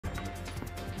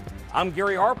I'm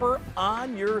Gary Harper,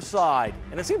 on your side.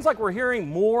 And it seems like we're hearing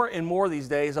more and more these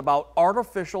days about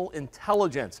artificial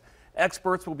intelligence.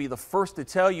 Experts will be the first to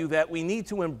tell you that we need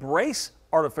to embrace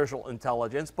artificial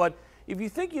intelligence, but if you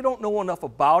think you don't know enough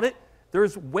about it,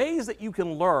 there's ways that you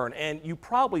can learn, and you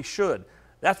probably should.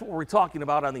 That's what we're talking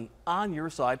about on the On Your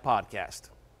Side podcast.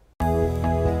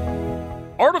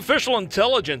 Artificial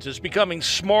intelligence is becoming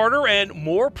smarter and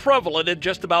more prevalent in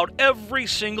just about every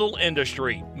single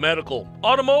industry, medical,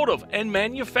 automotive, and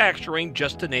manufacturing,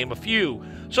 just to name a few.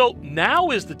 So now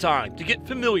is the time to get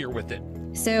familiar with it.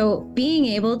 So being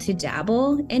able to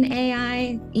dabble in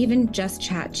AI, even just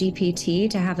ChatGPT,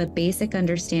 to have a basic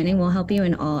understanding will help you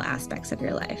in all aspects of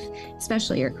your life,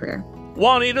 especially your career.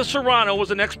 Juanita Soranno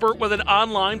was an expert with an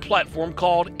online platform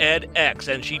called edX,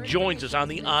 and she joins us on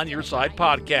the On Your Side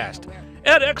podcast.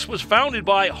 edX was founded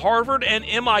by Harvard and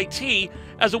MIT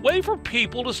as a way for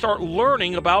people to start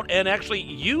learning about and actually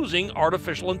using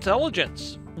artificial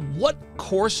intelligence. What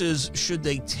courses should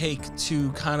they take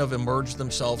to kind of immerse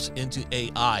themselves into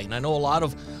AI? And I know a lot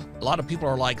of people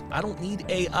are like, I don't need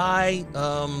AI.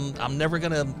 I'm never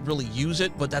going to really use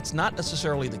it, but that's not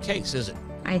necessarily the case, is it?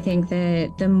 I think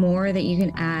that the more that you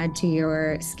can add to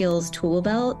your skills tool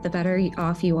belt, the better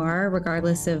off you are,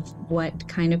 regardless of what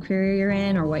kind of career you're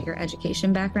in or what your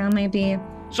education background might be.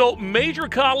 So major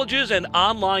colleges and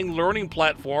online learning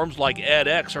platforms like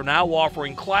edX are now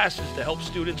offering classes to help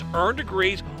students earn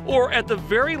degrees or, at the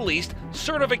very least,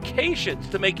 certifications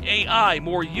to make AI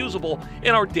more usable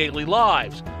in our daily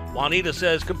lives. Juanita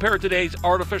says compare today's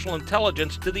artificial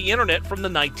intelligence to the internet from the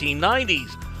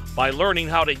 1990s. By learning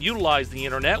how to utilize the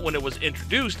internet when it was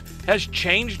introduced has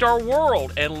changed our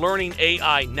world, and learning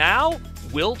AI now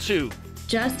will too.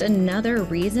 Just another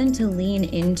reason to lean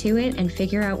into it and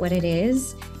figure out what it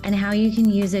is and how you can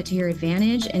use it to your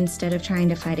advantage instead of trying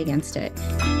to fight against it.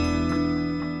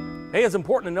 Hey, it's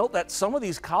important to note that some of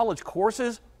these college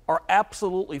courses are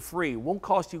absolutely free. It won't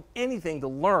cost you anything to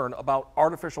learn about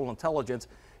artificial intelligence.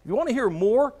 If you want to hear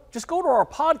more, just go to our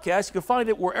podcast. You can find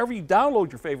it wherever you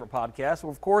download your favorite podcast.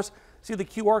 Or, of course, see the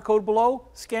QR code below,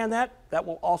 scan that. That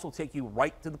will also take you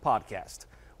right to the podcast.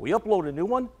 We upload a new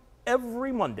one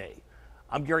every Monday.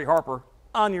 I'm Gary Harper,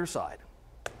 on your side.